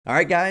All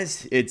right,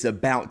 guys, it's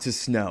about to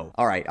snow.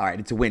 All right,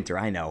 it's winter,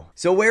 I know.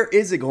 So where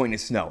is it going to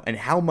snow and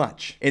how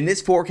much? In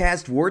this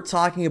forecast, we're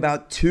talking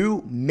about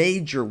two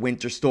major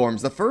winter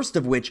storms, the first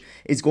of which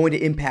is going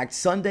to impact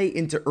Sunday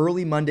into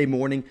early Monday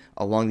morning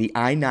along the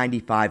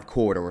I-95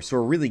 corridor. So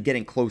we're really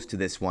getting close to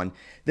this one.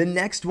 The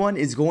next one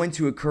is going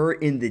to occur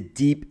in the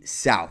deep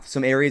south,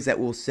 some areas that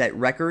will set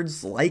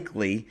records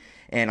likely.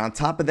 And on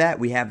top of that,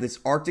 we have this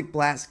Arctic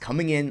blast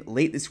coming in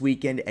late this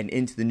weekend and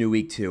into the new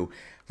week too.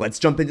 Let's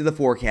jump into the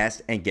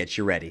forecast and get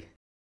you ready.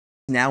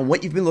 Now,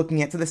 what you've been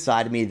looking at to the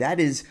side of me, that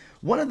is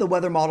one of the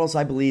weather models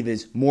I believe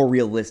is more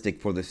realistic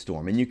for the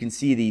storm. And you can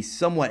see the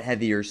somewhat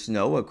heavier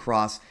snow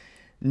across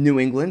New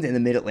England and the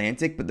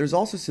mid-Atlantic, but there's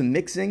also some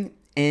mixing.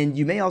 And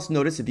you may also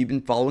notice if you've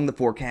been following the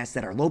forecast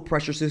that our low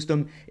pressure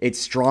system, it's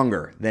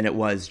stronger than it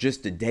was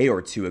just a day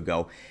or two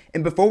ago.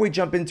 And before we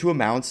jump into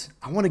amounts,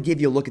 I want to give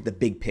you a look at the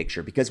big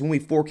picture because when we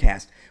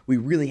forecast, we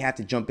really have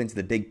to jump into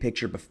the big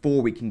picture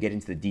before we can get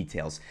into the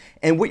details.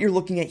 And what you're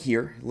looking at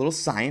here, a little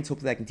science,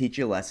 hopefully that can teach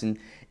you a lesson,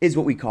 is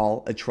what we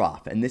call a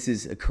trough. And this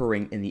is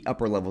occurring in the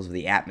upper levels of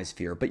the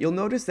atmosphere. But you'll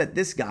notice that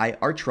this guy,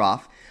 our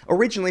trough,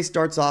 originally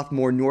starts off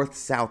more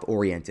north-south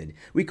oriented.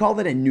 We call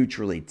that a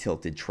neutrally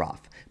tilted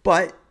trough.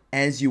 But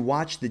as you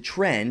watch the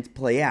trend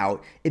play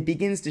out, it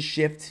begins to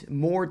shift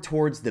more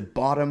towards the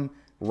bottom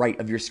right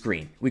of your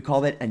screen. We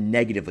call that a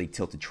negatively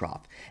tilted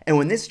trough. And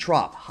when this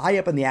trough, high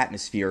up in the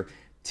atmosphere,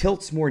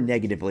 tilts more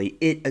negatively,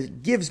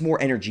 it gives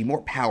more energy,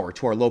 more power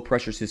to our low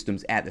pressure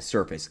systems at the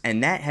surface.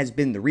 And that has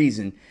been the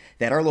reason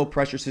that our low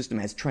pressure system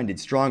has trended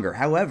stronger.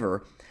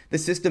 However, the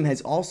system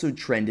has also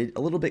trended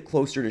a little bit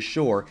closer to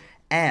shore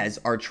as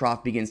our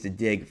trough begins to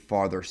dig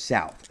farther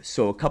south.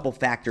 So a couple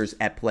factors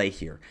at play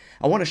here.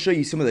 I want to show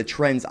you some of the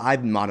trends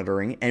I've been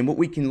monitoring, and what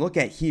we can look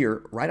at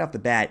here right off the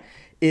bat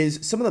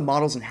is some of the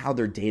models and how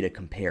their data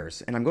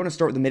compares. And I'm going to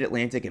start with the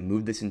mid-Atlantic and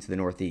move this into the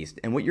Northeast.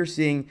 And what you're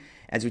seeing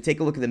as we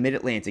take a look at the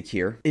mid-Atlantic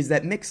here is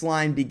that mixed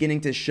line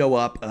beginning to show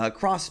up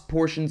across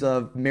portions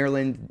of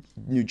Maryland,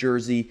 New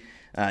Jersey,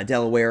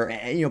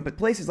 Delaware, but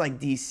places like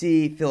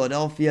DC,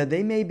 Philadelphia,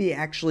 they may be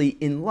actually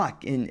in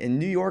luck. In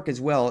New York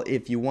as well,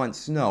 if you want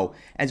snow,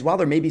 as while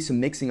there may be some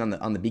mixing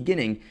on the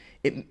beginning,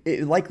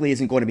 it likely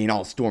isn't going to be an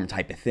all-storm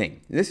type of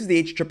thing. This is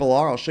the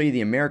HRRR. I'll show you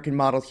the American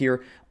model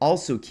here.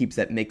 Also keeps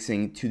that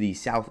mixing to the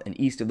south and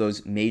east of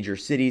those major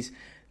cities.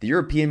 The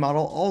European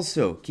model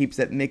also keeps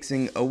that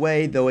mixing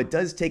away, though it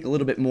does take a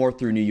little bit more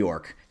through New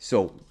York.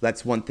 So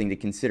that's one thing to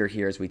consider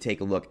here as we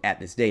take a look at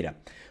this data.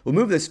 We'll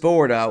move this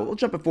forward. We'll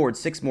jump it forward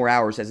 6 more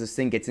hours as this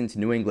thing gets into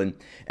New England.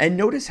 And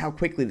notice how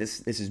quickly this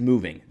is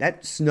moving.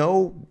 That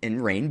snow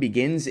and rain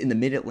begins in the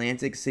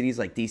mid-Atlantic cities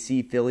like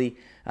DC, Philly,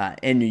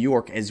 and New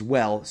York as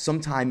well,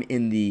 sometime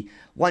in the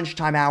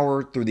lunchtime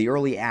hour through the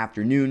early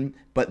afternoon.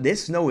 But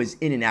this snow is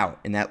in and out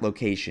in that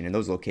location, in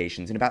those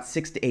locations, in about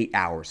 6 to 8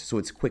 hours. So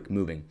it's quick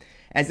moving.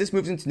 As this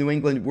moves into New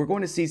England, we're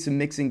going to see some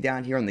mixing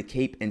down here on the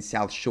Cape and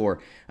South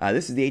Shore.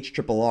 This is the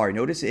HRRR.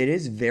 Notice it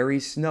is very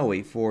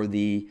snowy for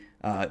the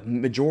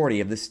majority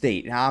of the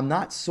state. Now, I'm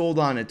not sold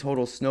on a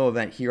total snow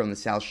event here on the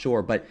South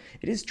Shore, but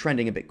it is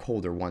trending a bit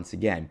colder once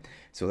again.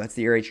 So that's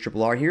the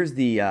HRRR. Here's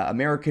the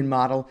American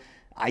model.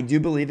 I do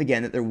believe,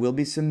 again, that there will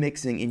be some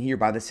mixing in here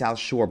by the South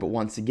Shore, but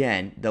once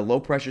again, the low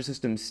pressure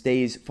system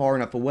stays far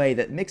enough away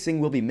that mixing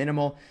will be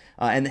minimal,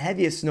 and the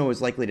heaviest snow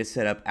is likely to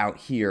set up out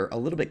here a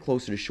little bit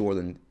closer to shore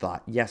than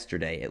thought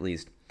yesterday, at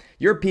least.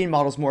 European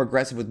model is more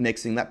aggressive with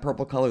mixing. That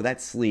purple color,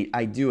 that's sleet.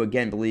 I do,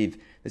 again, believe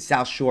the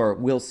South Shore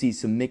will see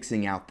some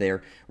mixing out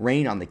there,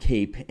 rain on the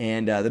Cape,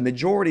 and the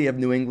majority of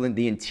New England,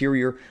 the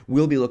interior,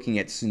 will be looking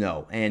at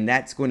snow, and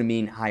that's going to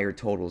mean higher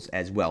totals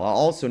as well. I'll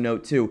also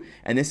note, too,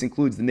 and this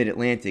includes the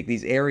mid-Atlantic,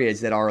 these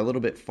areas that are a little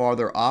bit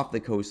farther off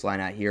the coastline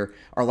out here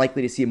are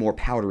likely to see more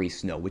powdery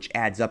snow, which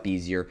adds up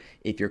easier.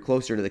 If you're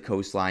closer to the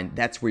coastline,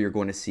 that's where you're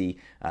going to see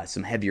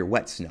some heavier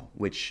wet snow,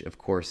 which, of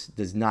course,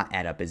 does not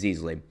add up as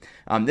easily.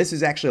 This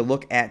is actually a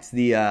look at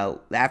the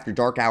after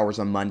dark hours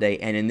on Monday,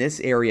 and in this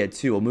area,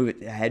 too, we'll move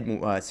it ahead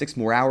 6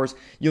 more hours,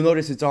 you'll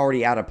notice it's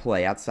already out of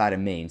play outside of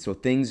Maine. So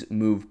things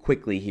move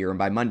quickly here, and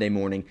by Monday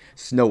morning,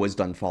 snow is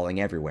done falling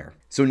everywhere.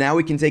 So now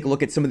we can take a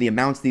look at some of the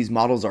amounts these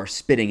models are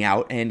spitting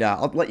out, and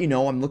I'll let you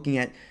know I'm looking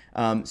at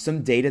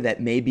some data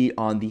that may be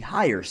on the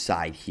higher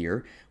side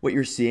here. What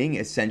you're seeing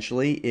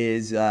essentially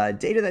is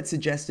data that's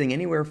suggesting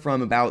anywhere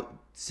from about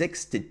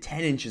 6 to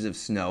 10 inches of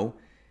snow.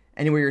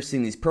 Anywhere you're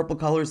seeing these purple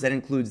colors, that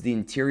includes the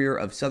interior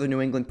of southern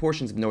New England,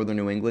 portions of northern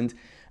New England.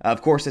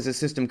 Of course, as the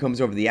system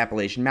comes over the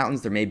Appalachian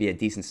Mountains, there may be a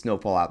decent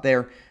snowfall out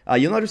there.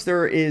 You'll notice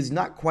there is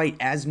not quite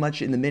as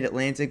much in the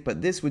mid-Atlantic,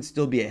 but this would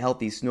still be a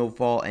healthy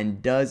snowfall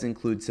and does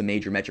include some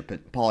major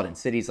metropolitan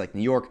cities like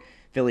New York,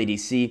 Philly,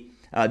 DC.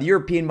 The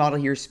European model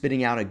here is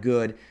spitting out a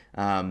good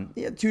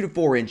 2 to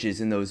 4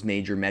 inches in those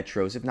major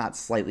metros, if not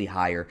slightly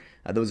higher.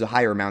 Those are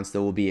higher amounts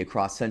that will be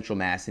across central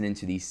Mass and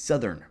into the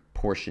southern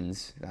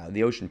portions,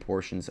 the ocean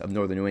portions of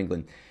northern New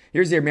England.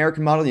 Here's the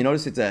American model. You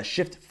notice it's a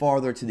shift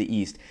farther to the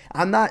east.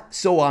 I'm not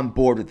so on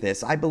board with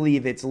this. I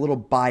believe it's a little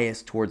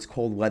biased towards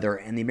cold weather,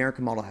 and the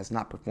American model has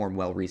not performed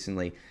well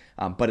recently,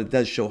 but it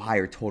does show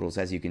higher totals,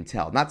 as you can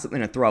tell. Not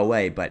something to throw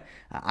away, but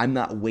I'm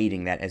not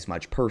weighting that as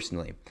much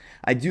personally.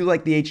 I do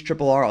like the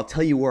HRRR. I'll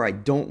tell you where I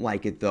don't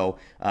like it, though.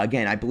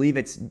 Again, I believe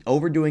it's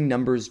overdoing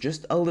numbers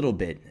just a little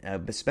bit,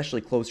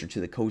 especially closer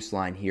to the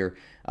coastline here.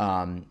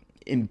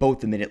 In both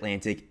the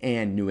Mid-Atlantic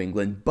and New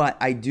England, but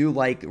I do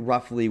like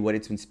roughly what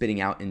it's been spitting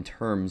out in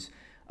terms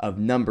of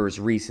numbers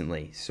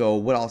recently. So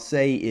what I'll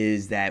say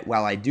is that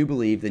while I do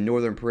believe the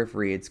northern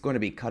periphery, it's going to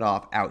be cut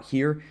off out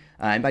here,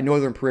 and by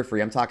northern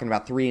periphery, I'm talking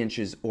about 3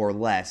 inches or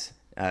less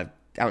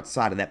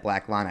outside of that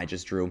black line I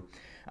just drew.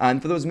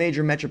 And for those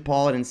major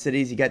metropolitan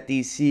cities, you got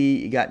DC,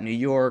 you got New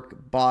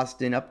York,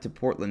 Boston, up to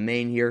Portland,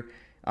 Maine here.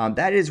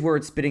 That is where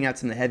it's spitting out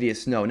some of the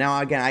heaviest snow. Now,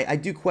 again, I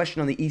do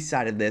question on the east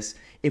side of this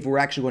if we're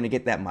actually going to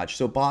get that much.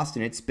 So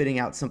Boston, it's spitting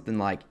out something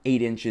like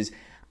 8 inches.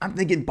 I'm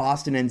thinking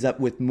Boston ends up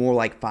with more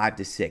like 5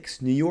 to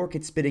 6. New York,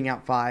 it's spitting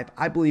out 5.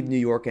 I believe New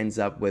York ends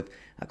up with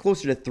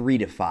closer to 3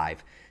 to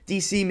 5.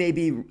 DC may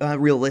be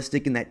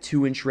realistic in that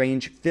 2-inch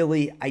range.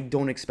 Philly, I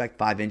don't expect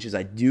 5 inches.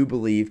 I do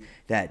believe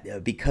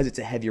that because it's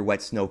a heavier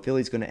wet snow,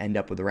 Philly's going to end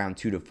up with around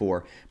 2 to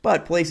 4.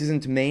 But places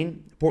into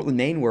Maine, Portland,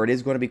 Maine, where it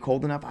is going to be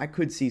cold enough, I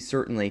could see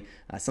certainly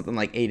something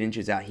like 8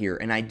 inches out here.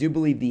 And I do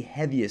believe the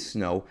heaviest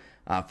snow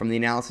from the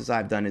analysis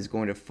I've done is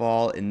going to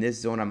fall in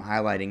this zone I'm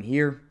highlighting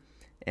here.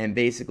 And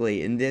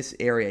basically in this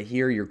area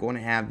here, you're going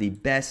to have the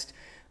best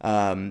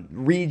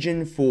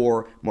region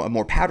for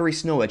more powdery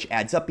snow, which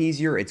adds up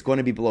easier. It's going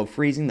to be below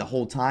freezing the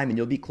whole time, and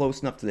you'll be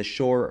close enough to the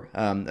shore,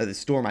 the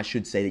storm, I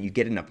should say, that you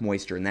get enough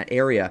moisture. In that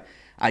area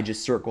I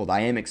just circled, I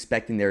am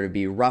expecting there to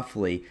be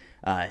roughly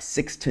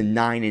 6 to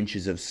 9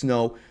 inches of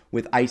snow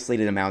with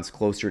isolated amounts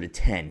closer to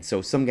 10.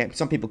 So some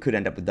people could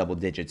end up with double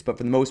digits, but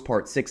for the most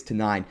part, 6 to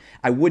 9.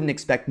 I wouldn't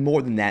expect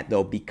more than that,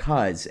 though,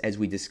 because, as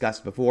we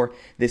discussed before,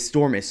 this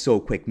storm is so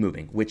quick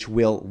moving, which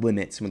will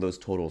limit some of those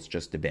totals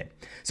just a bit.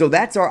 So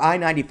that's our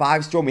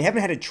I-95 storm. We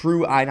haven't had a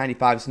true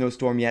I-95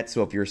 snowstorm yet,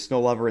 so if you're a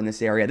snow lover in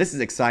this area, this is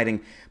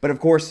exciting. But of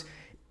course,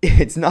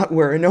 it's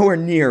nowhere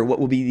near what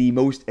will be the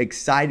most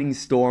exciting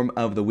storm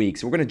of the week.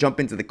 So we're going to jump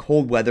into the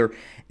cold weather,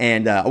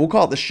 and we'll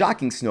call it the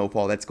shocking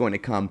snowfall that's going to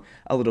come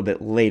a little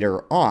bit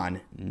later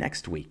on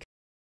next week.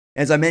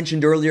 As I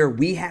mentioned earlier,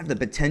 we have the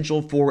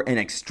potential for an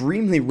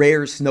extremely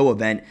rare snow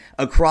event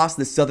across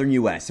the southern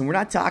U.S. And we're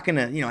not talking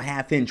a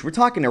half inch. We're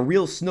talking a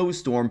real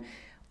snowstorm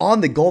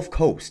on the Gulf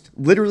Coast,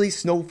 literally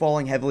snow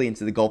falling heavily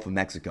into the Gulf of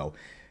Mexico.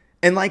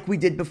 And like we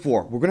did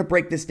before, we're going to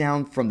break this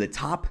down from the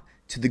top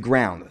to the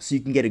ground so you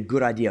can get a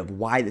good idea of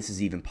why this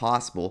is even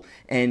possible.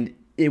 And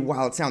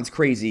while it sounds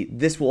crazy,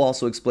 this will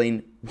also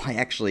explain why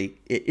actually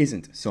it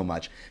isn't so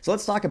much. So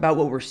let's talk about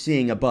what we're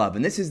seeing above.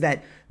 And this is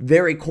that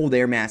very cold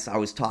air mass I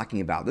was talking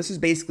about. This is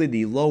basically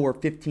the lower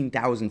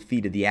 15,000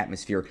 feet of the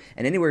atmosphere.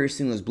 And anywhere you're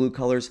seeing those blue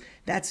colors,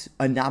 that's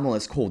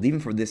anomalous cold, even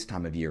for this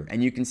time of year.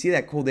 And you can see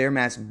that cold air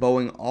mass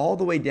bowing all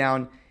the way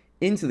down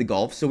into the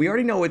Gulf, so we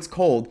already know it's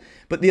cold.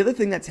 But the other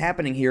thing that's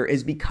happening here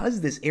is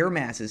because this air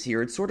mass is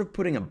here, it's sort of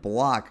putting a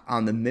block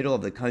on the middle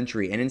of the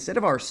country. And instead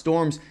of our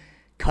storms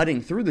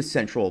cutting through the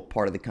central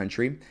part of the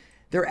country,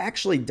 they're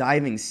actually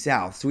diving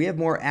south. So we have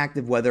more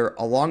active weather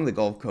along the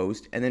Gulf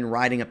Coast and then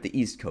riding up the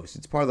East Coast.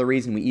 It's part of the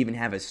reason we even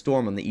have a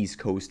storm on the East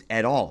Coast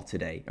at all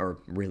today, or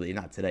really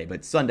not today,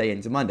 but Sunday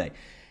into Monday.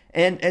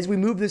 And as we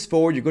move this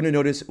forward, you're going to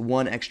notice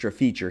one extra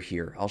feature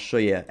here. I'll show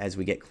you as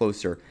we get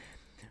closer.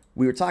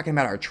 We were talking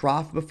about our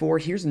trough before.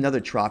 Here's another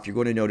trough you're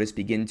going to notice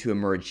begin to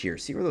emerge here.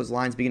 See where those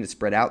lines begin to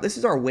spread out? This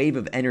is our wave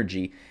of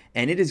energy,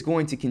 and it is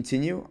going to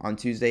continue on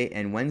Tuesday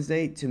and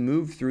Wednesday to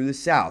move through the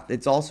south.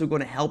 It's also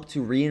going to help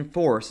to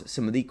reinforce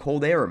some of the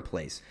cold air in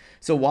place.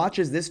 So watch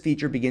as this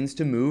feature begins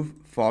to move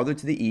farther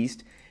to the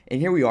east. And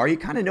here we are. You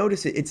kind of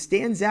notice it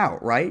stands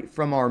out, right,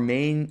 from our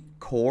main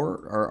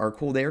core, our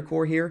cold air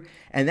core here.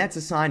 And that's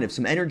a sign of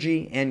some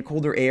energy and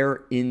colder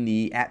air in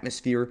the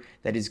atmosphere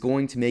that is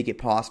going to make it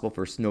possible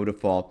for snow to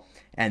fall.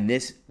 And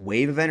this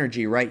wave of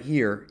energy right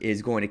here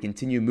is going to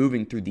continue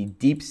moving through the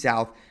deep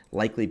south,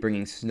 likely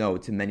bringing snow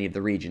to many of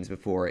the regions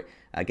before it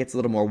gets a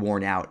little more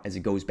worn out as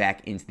it goes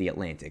back into the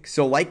Atlantic.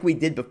 So like we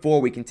did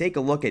before, we can take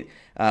a look at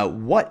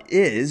what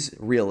is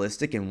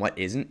realistic and what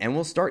isn't. And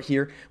we'll start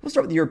here. We'll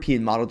start with the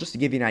European model just to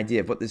give you an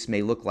idea of what this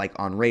may look like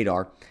on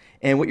radar.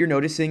 And what you're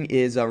noticing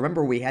is,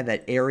 remember we had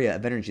that area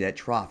of energy, that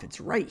trough.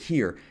 It's right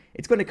here.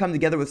 It's going to come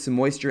together with some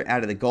moisture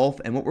out of the Gulf.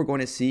 And what we're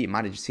going to see, you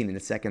might have just seen in a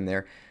second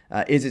there,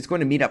 is it's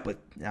going to meet up with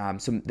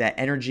that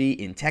energy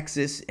in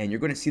Texas. And you're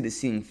going to see this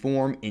seeing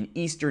form in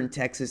eastern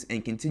Texas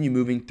and continue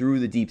moving through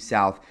the deep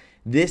south.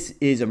 This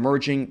is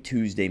emerging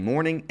Tuesday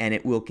morning, and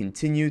it will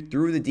continue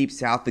through the deep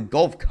south, the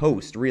Gulf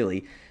Coast,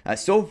 really.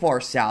 So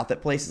far south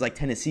that places like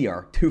Tennessee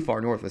are too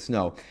far north of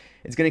snow.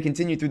 It's going to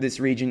continue through this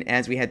region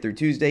as we head through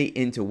Tuesday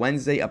into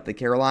Wednesday up the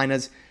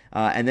Carolinas,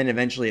 and then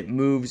eventually it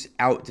moves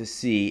out to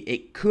sea.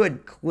 It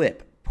could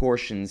clip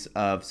portions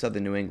of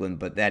southern New England,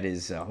 but that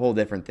is a whole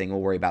different thing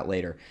we'll worry about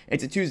later.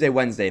 It's a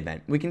Tuesday-Wednesday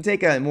event. We can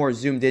take a more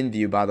zoomed-in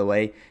view, by the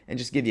way, and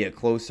just give you a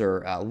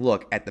closer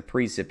look at the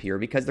precip here,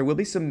 because there will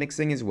be some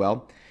mixing as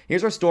well.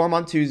 Here's our storm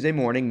on Tuesday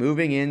morning,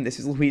 moving in. This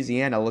is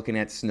Louisiana looking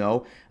at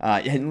snow,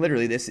 and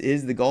literally this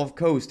is the Gulf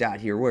Coast out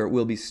here where it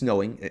will be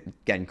snowing.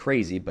 Again,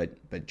 crazy,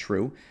 but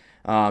true.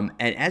 And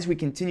as we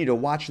continue to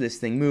watch this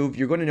thing move,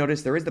 you're going to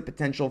notice there is the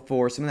potential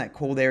for some of that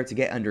cold air to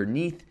get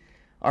underneath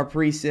our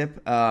precip,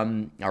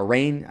 our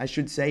rain, I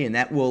should say, and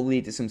that will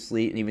lead to some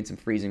sleet and even some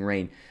freezing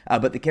rain.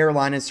 But the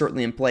Carolinas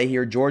certainly in play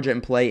here, Georgia in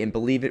play, and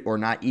believe it or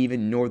not,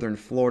 even northern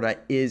Florida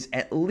is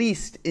at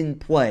least in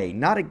play.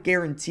 Not a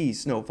guarantee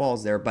snow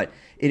falls there, but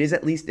it is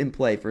at least in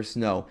play for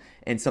snow,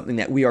 and something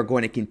that we are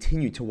going to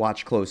continue to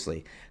watch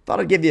closely. Thought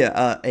I'd give you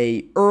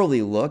a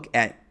early look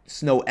at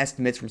snow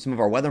estimates from some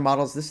of our weather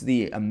models. This is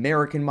the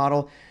American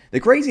model. The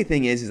crazy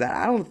thing is that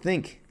I don't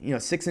think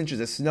 6 inches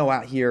of snow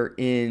out here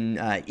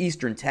in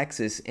eastern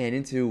Texas and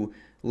into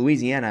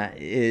Louisiana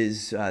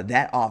is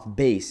that off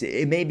base.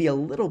 It may be a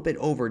little bit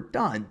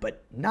overdone,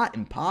 but not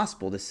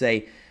impossible to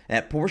say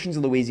that portions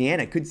of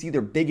Louisiana could see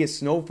their biggest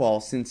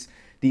snowfall since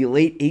the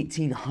late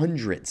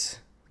 1800s. It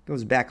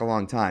goes back a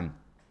long time.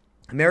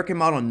 American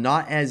model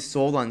not as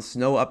sold on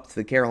snow up to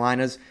the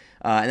Carolinas.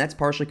 And that's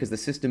partially because the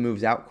system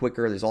moves out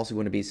quicker. There's also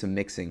going to be some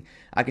mixing.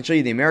 I can show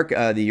you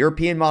the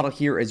European model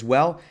here as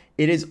well.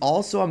 It is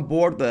also on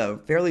board the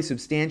fairly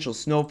substantial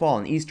snowfall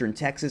in eastern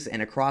Texas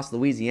and across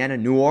Louisiana.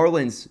 New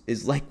Orleans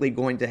is likely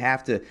going to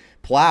have to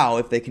plow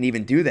if they can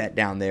even do that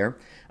down there.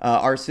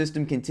 Our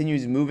system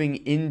continues moving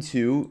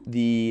into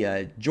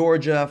the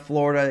Georgia,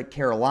 Florida,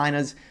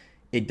 Carolinas.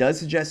 It does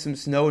suggest some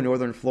snow in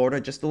northern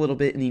Florida, just a little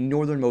bit in the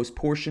northernmost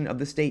portion of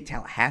the state.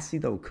 Tallahassee,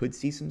 though, could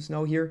see some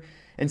snow here.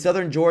 In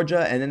southern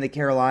Georgia and then the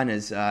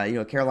Carolinas,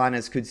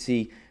 Carolinas could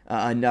see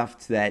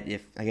enough that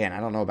if, again, I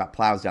don't know about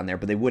plows down there,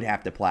 but they would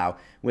have to plow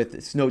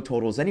with snow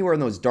totals anywhere in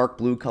those dark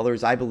blue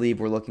colors. I believe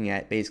we're looking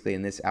at, basically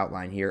in this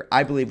outline here,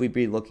 I believe we'd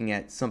be looking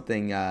at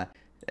something,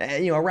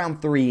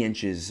 around 3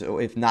 inches,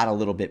 if not a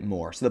little bit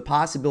more. So the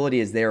possibility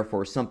is there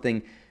for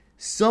something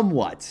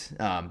somewhat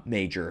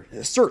major,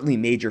 certainly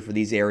major for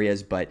these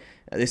areas, but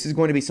this is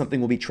going to be something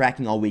we'll be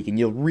tracking all week, and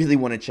you'll really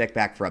want to check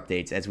back for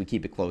updates as we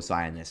keep a close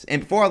eye on this.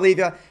 And before I leave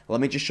you,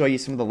 let me just show you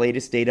some of the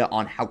latest data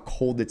on how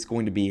cold it's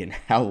going to be and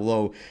how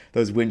low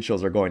those wind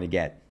chills are going to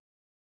get.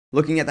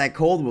 Looking at that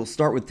cold, we'll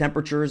start with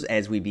temperatures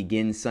as we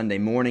begin Sunday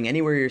morning.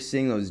 Anywhere you're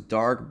seeing those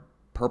dark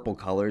purple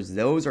colors,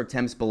 those are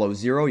temps below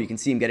zero. You can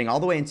see them getting all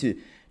the way into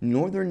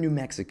northern New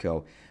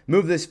Mexico.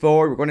 Move this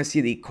forward, we're going to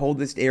see the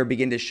coldest air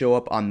begin to show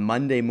up on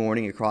Monday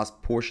morning across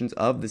portions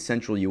of the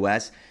central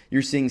U.S.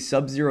 You're seeing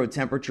sub-zero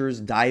temperatures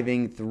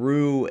diving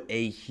through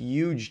a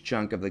huge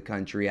chunk of the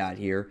country out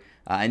here,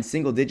 and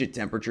single-digit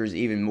temperatures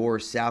even more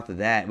south of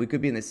that. We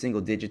could be in the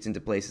single digits into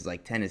places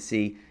like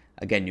Tennessee,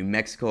 again, New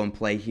Mexico in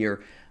play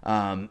here.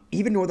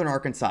 Even northern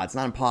Arkansas, it's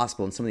not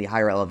impossible in some of the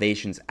higher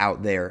elevations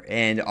out there.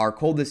 And our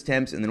coldest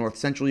temps in the north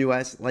central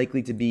U.S.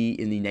 likely to be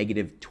in the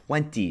negative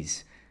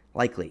 20s,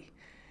 likely.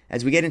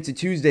 As we get into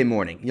Tuesday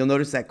morning, you'll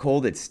notice that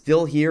cold, it's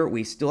still here.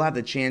 We still have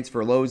the chance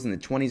for lows in the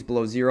 20s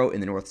below zero in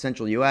the north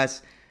central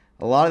U.S.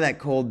 A lot of that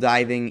cold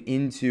diving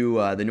into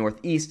the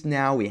northeast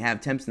now. We have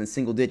temps in the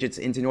single digits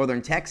into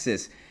northern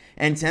Texas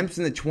and temps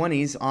in the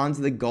 20s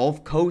onto the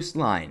Gulf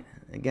coastline.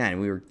 Again,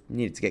 we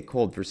needed to get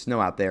cold for snow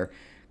out there.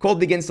 Cold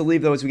begins to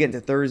leave, though, as we get into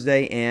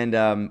Thursday, and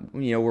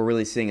we're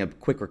really seeing a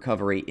quick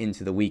recovery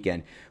into the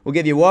weekend. We'll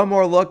give you one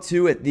more look,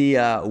 too, at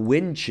the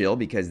wind chill,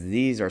 because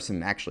these are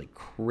some actually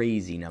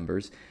crazy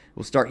numbers.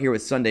 We'll start here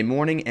with Sunday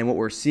morning, and what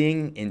we're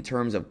seeing in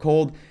terms of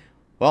cold,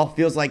 well,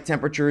 feels like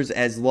temperatures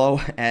as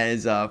low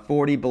as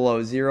 40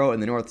 below zero in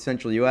the north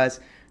central U.S.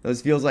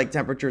 Those feels like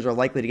temperatures are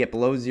likely to get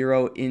below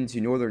zero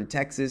into northern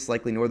Texas,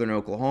 likely northern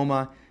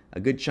Oklahoma, a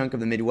good chunk of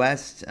the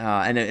Midwest.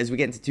 And as we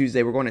get into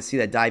Tuesday, we're going to see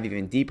that dive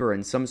even deeper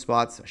in some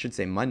spots. I should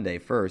say Monday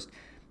first.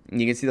 And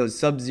you can see those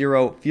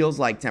sub-zero feels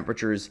like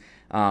temperatures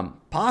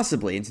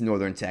possibly into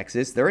northern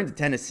Texas. They're into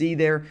Tennessee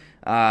there.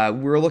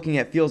 We're looking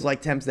at feels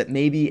like temps that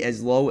may be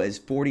as low as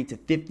 40 to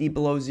 50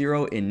 below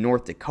zero in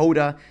North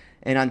Dakota.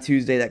 And on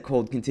Tuesday, that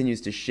cold continues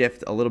to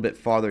shift a little bit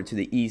farther to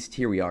the east.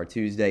 Here we are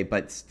Tuesday,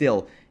 but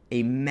still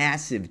a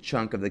massive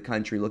chunk of the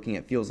country looking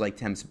at feels like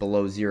temps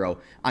below zero.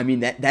 I mean,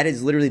 that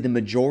is literally the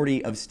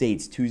majority of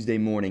states Tuesday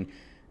morning.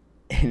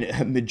 And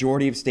a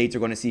majority of states are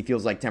going to see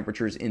feels like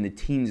temperatures in the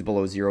teens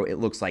below zero, it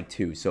looks like,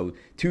 too. So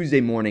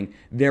Tuesday morning,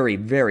 very,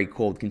 very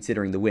cold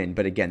considering the wind.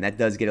 But again, that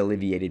does get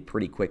alleviated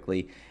pretty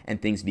quickly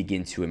and things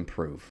begin to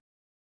improve.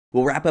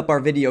 We'll wrap up our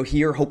video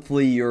here.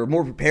 Hopefully you're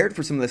more prepared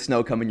for some of the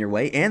snow coming your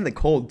way and the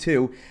cold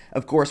too.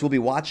 Of course, we'll be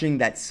watching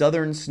that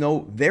southern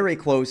snow very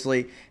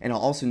closely. And I'll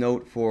also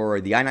note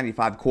for the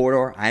I-95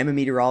 corridor, I am a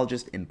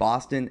meteorologist in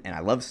Boston and I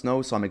love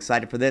snow, so I'm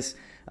excited for this.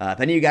 If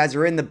any of you guys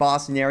are in the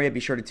Boston area, be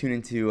sure to tune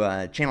into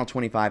Channel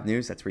 25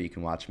 News. That's where you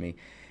can watch me.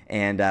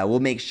 And we'll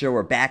make sure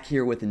we're back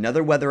here with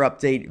another weather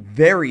update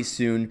very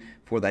soon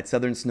for that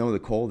southern snow, the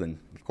cold, and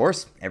of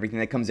course, everything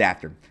that comes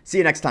after. See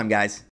you next time, guys.